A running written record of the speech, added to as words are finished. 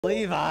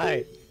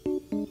Levi!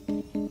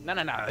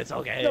 No, it's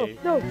okay.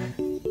 No.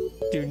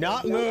 Do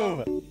not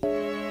move!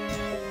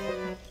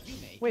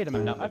 Wait a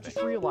minute, I just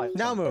realized.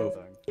 Now move!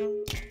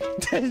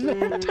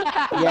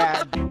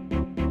 Yeah.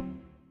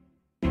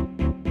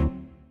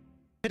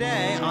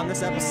 Today, on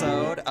this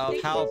episode of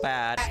How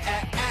Bad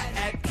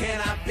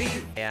Can I Be?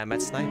 Yeah, I'm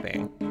at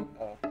sniping.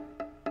 Oh.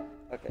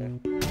 Okay.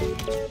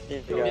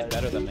 He's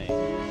better than me,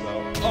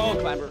 so... Oh,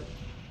 climber!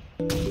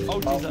 Oh,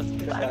 Jesus!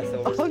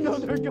 Oh no,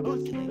 there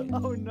goes.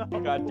 Oh no.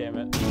 God damn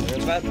it.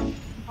 There's that.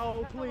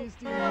 Oh, please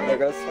do There not.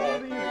 goes Saul.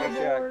 Please, There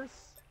goes remorse.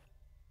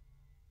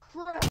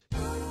 Crap.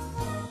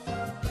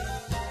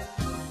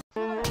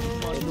 Oh,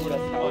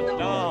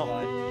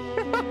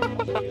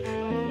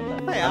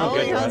 no! Hey,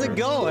 Howling, how's it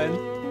going?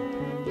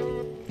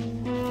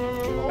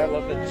 I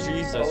love it.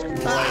 Jesus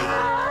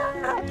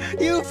Christ.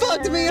 You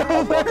fucked me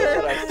over!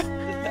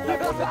 I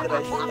love it that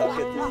I stuck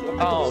it this way.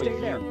 Oh, Stay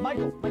there.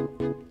 Michael.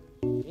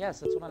 yes,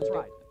 that's what I'm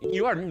Right.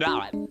 You are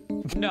not.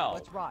 No.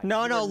 Let's ride.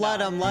 No,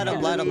 let him.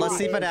 Let's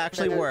see if it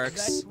actually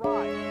works. Let's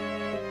ride.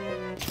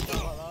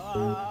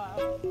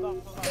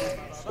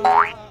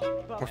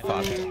 We're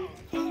fucked.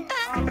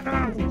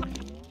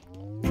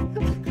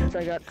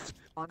 I got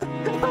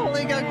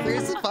Howling got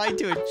crucified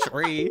to a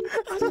tree.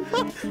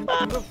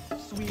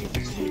 sweet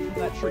from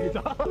that tree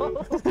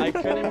though. I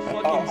couldn't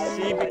fucking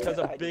see because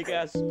a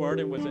big-ass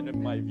Spartan was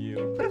in my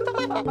view.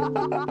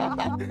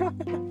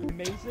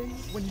 Amazing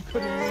when you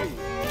couldn't see.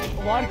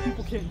 A lot of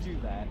people can't do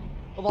that.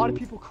 A lot of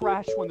people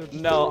crash when they're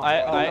just No,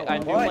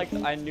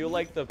 drunk. I knew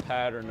like the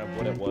pattern of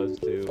what it was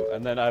too,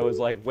 and then I was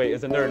like, wait,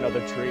 isn't there another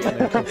tree? And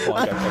then I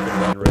fucking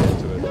ran right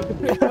into it.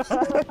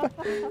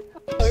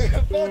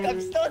 Fuck,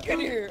 I'm stuck in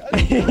here! I'm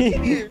stuck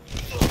in here!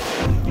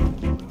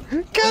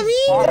 Come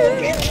here!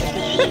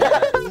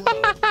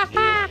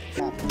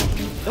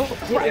 Don't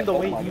get in the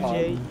way,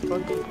 DJ.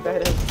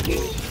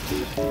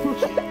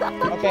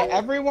 Okay,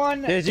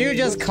 everyone. Did you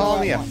just call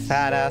me a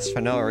fat ass for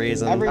no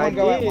reason? Everyone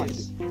go at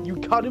once. You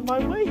got in my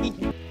way.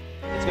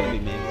 It's gonna be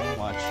me.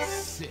 Watch.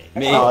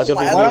 Me. Oh, it's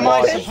gonna be What me. am I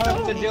Watch.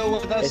 supposed to do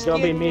with us? It's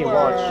gonna be me.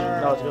 Watch.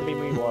 No, it's gonna be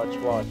me. Watch. It's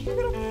gonna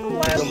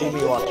be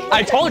me. Watch.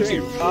 I told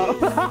you.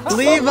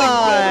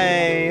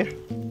 Levi!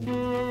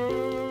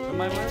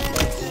 Am I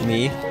wearing?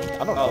 Me? I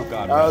don't know. Oh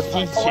God. Oh,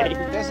 DJ.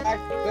 This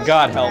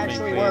God help me,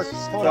 actually please. works.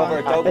 Hold Silver,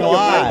 on. don't go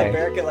Why? to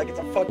America like it's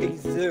a fucking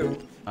zoo.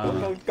 Go.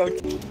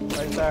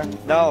 Right there.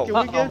 No.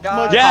 Can we get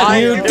God.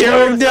 Yes, You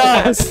doomed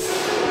us!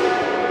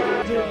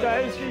 Dude,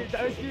 that is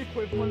the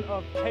equivalent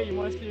of, hey, you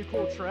wanna see a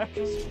cool trick?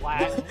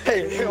 Splat.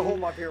 Hey,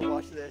 hold up here,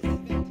 watch this.